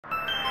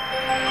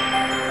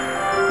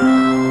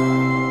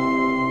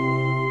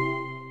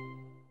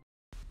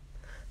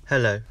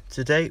Hello,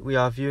 today we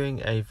are viewing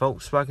a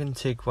Volkswagen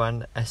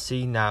Tiguan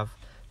SE Nav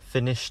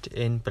finished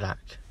in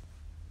black.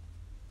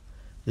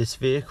 This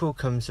vehicle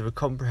comes with a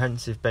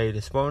comprehensive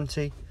bayless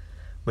warranty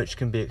which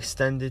can be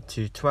extended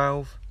to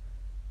 12,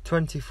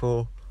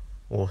 24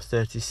 or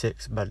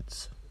 36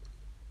 months.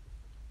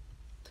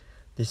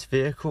 This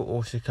vehicle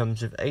also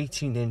comes with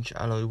 18-inch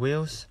alloy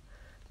wheels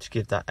to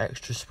give that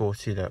extra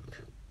sporty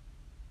look.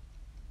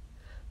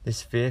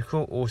 This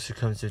vehicle also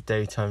comes with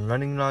daytime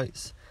running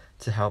lights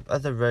to help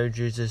other road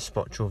users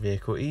spot your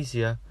vehicle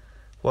easier,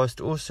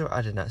 whilst also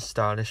adding that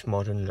stylish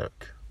modern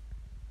look.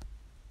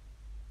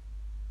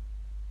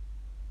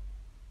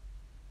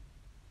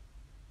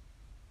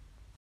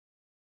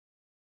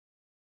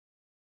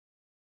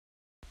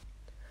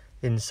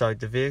 Inside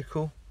the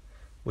vehicle,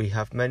 we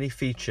have many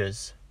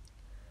features.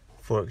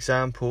 For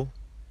example,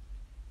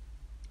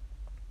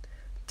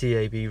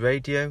 DAB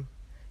radio,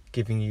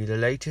 giving you the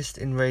latest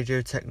in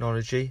radio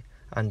technology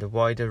and a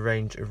wider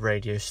range of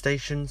radio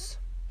stations.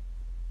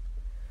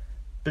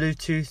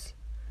 Bluetooth,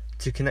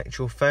 to connect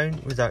your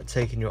phone without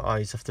taking your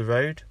eyes off the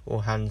road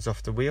or hands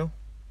off the wheel.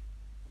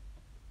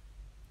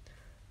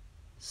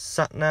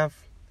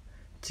 Sat-nav,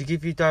 to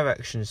give you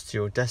directions to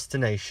your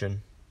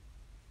destination.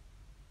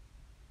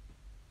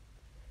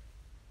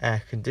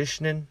 Air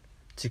conditioning,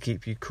 to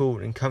keep you cool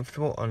and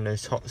comfortable on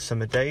those hot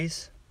summer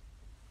days.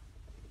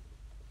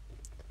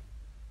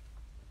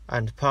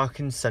 And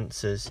parking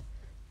sensors,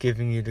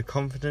 giving you the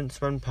confidence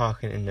when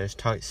parking in those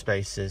tight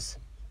spaces.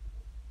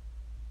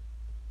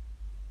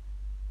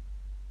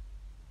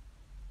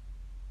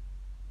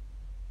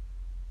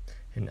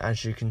 And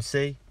as you can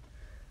see,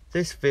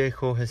 this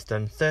vehicle has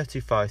done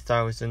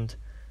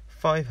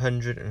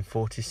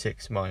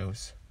 35,546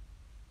 miles.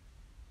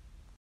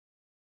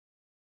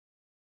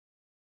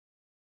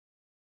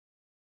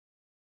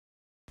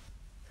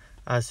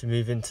 As we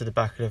move into the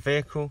back of the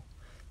vehicle,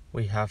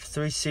 we have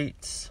 3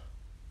 seats,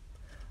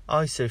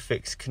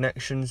 ISOFIX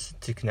connections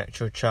to connect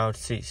your child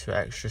seats for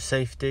extra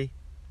safety,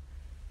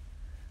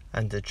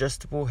 and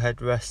adjustable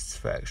headrests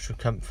for extra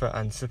comfort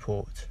and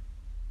support.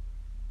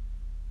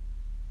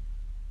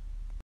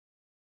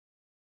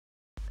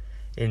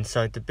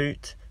 Inside the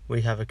boot,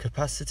 we have a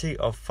capacity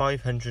of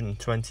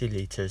 520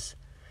 litres.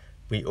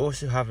 We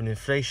also have an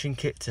inflation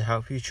kit to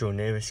help you to your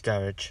nearest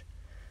garage.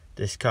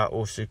 This car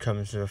also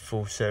comes with a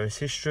full service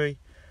history,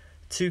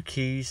 2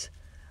 keys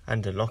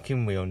and a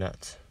lock-in wheel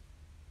nut.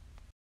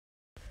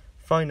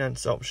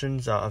 Finance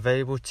options are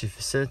available to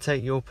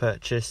facilitate your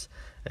purchase,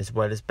 as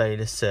well as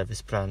bayless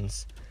service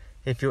plans.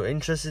 If you're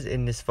interested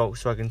in this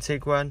Volkswagen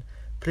Tiguan,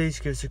 please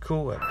give us a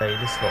call at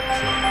Bayless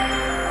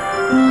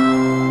Vauxhall.